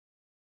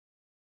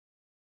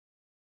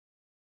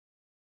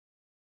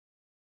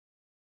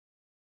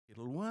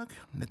That'll work.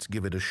 Let's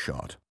give it a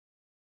shot.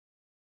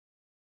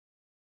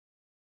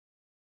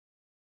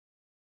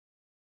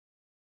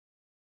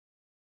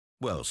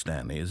 Well,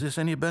 Stanley, is this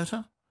any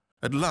better?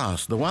 At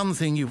last, the one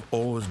thing you've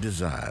always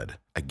desired.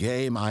 A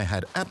game I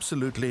had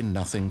absolutely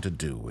nothing to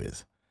do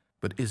with.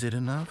 But is it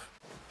enough?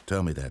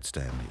 Tell me that,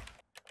 Stanley.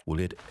 Will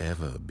it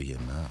ever be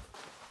enough?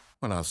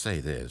 Well, I'll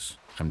say this.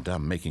 I'm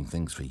done making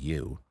things for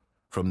you.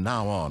 From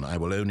now on, I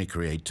will only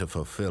create to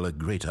fulfill a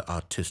greater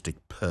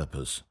artistic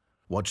purpose.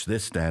 Watch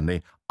this,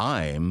 Stanley.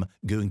 I'm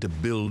going to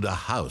build a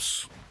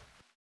house.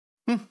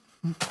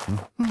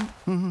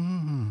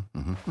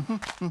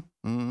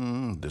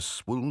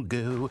 This will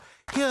go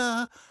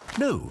here,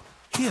 no,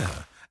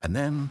 here, and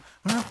then...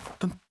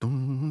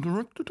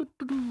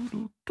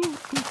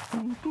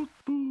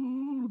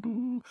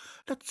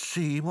 Let's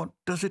see, what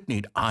does it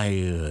need?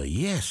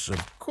 Yes,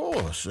 of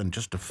course, and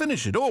just to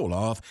finish it all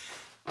off,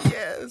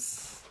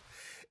 yes,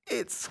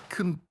 it's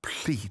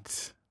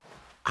complete.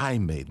 I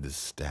made this,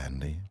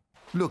 Stanley.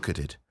 Look at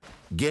it.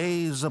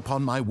 Gaze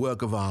upon my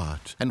work of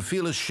art and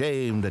feel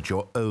ashamed at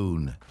your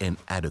own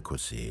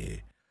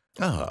inadequacy.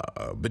 Ah,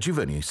 but you've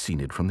only seen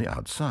it from the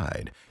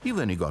outside. You've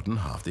only gotten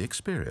half the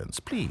experience.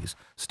 Please,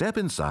 step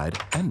inside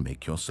and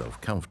make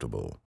yourself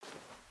comfortable.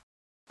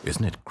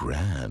 Isn't it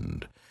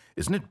grand?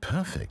 Isn't it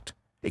perfect?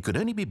 It could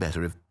only be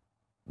better if...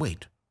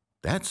 Wait,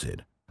 that's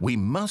it. We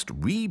must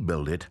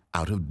rebuild it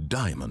out of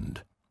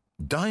diamond.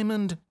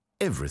 Diamond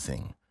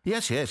everything.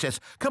 Yes, yes, yes.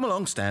 Come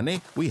along,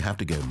 Stanley. We have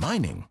to go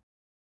mining.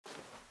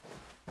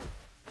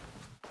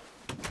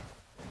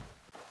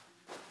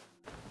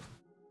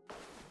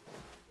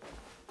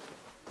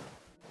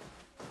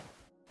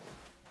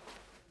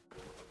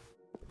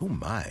 Oh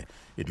my,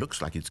 it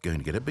looks like it's going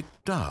to get a bit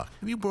dark.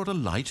 Have you brought a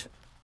light?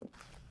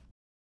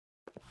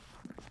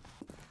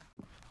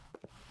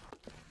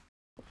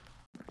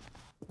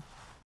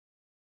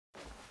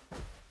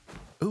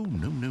 Oh,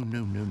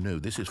 no.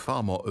 This is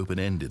far more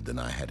open-ended than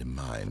I had in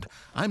mind.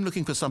 I'm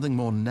looking for something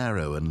more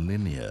narrow and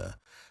linear.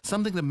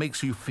 Something that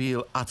makes you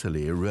feel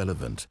utterly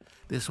irrelevant.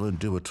 This won't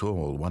do at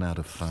all. 1 out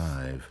of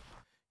 5.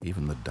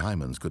 Even the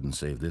diamonds couldn't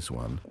save this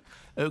one.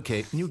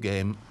 Okay, new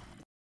game.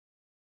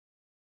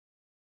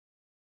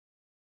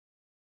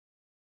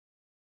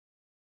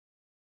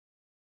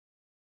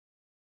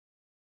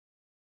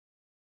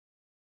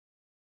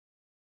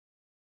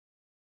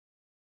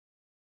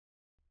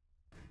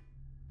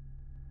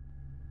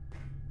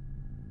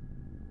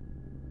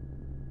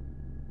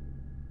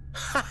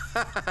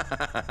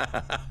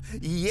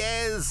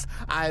 Yes!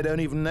 I don't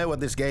even know what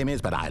this game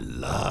is, but I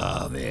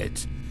love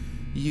it.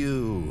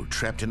 You,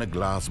 trapped in a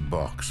glass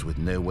box with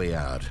no way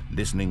out,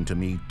 listening to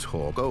me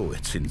talk. Oh,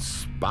 it's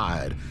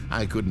inspired.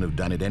 I couldn't have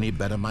done it any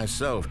better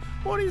myself.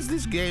 What is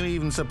this game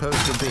even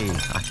supposed to be?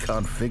 I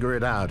can't figure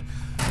it out.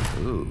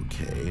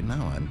 Okay,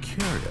 now I'm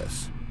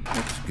curious.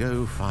 Let's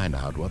go find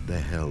out what the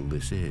hell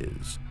this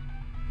is.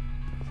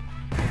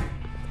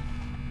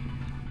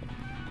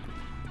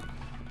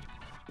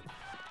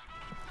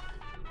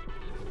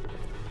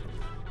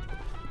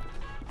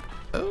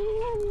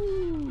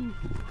 Oh,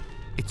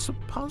 it's a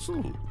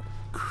puzzle.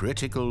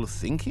 Critical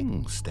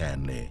thinking,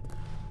 Stanley.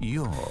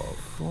 Your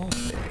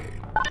forte.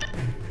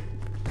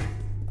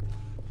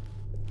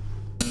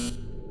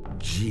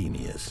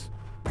 Genius.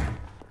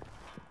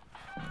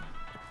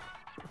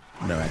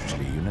 No,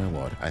 actually, you know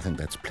what? I think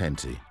that's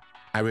plenty.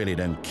 I really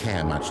don't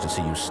care much to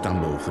see you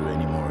stumble through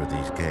any more of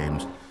these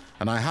games,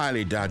 and I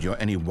highly doubt you're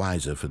any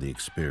wiser for the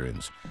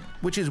experience.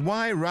 Which is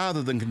why,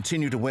 rather than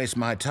continue to waste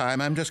my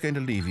time, I'm just going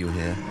to leave you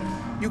here.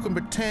 You can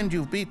pretend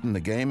you've beaten the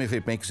game if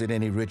it makes it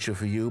any richer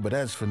for you, but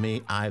as for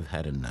me, I've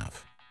had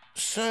enough.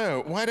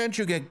 So, why don't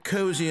you get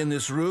cozy in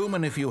this room,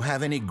 and if you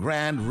have any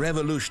grand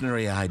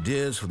revolutionary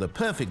ideas for the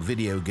perfect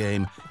video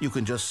game, you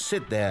can just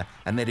sit there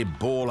and let it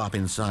ball up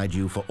inside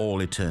you for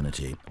all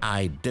eternity.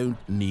 I don't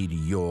need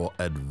your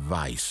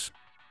advice.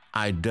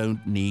 I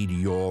don't need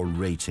your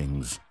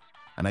ratings.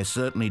 And I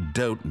certainly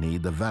don't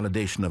need the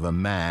validation of a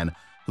man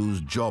whose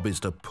job is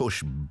to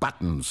push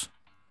buttons.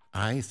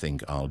 I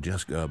think I'll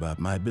just go about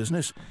my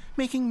business,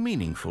 making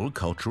meaningful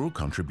cultural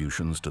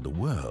contributions to the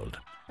world.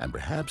 And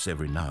perhaps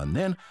every now and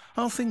then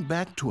I'll think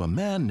back to a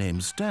man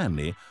named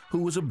Stanley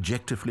who was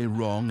objectively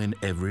wrong in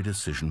every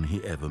decision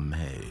he ever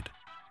made.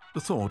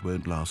 The thought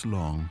won't last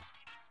long.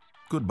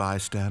 Goodbye,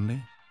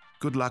 Stanley.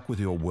 Good luck with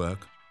your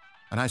work,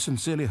 and I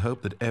sincerely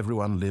hope that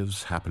everyone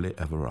lives happily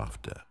ever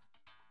after.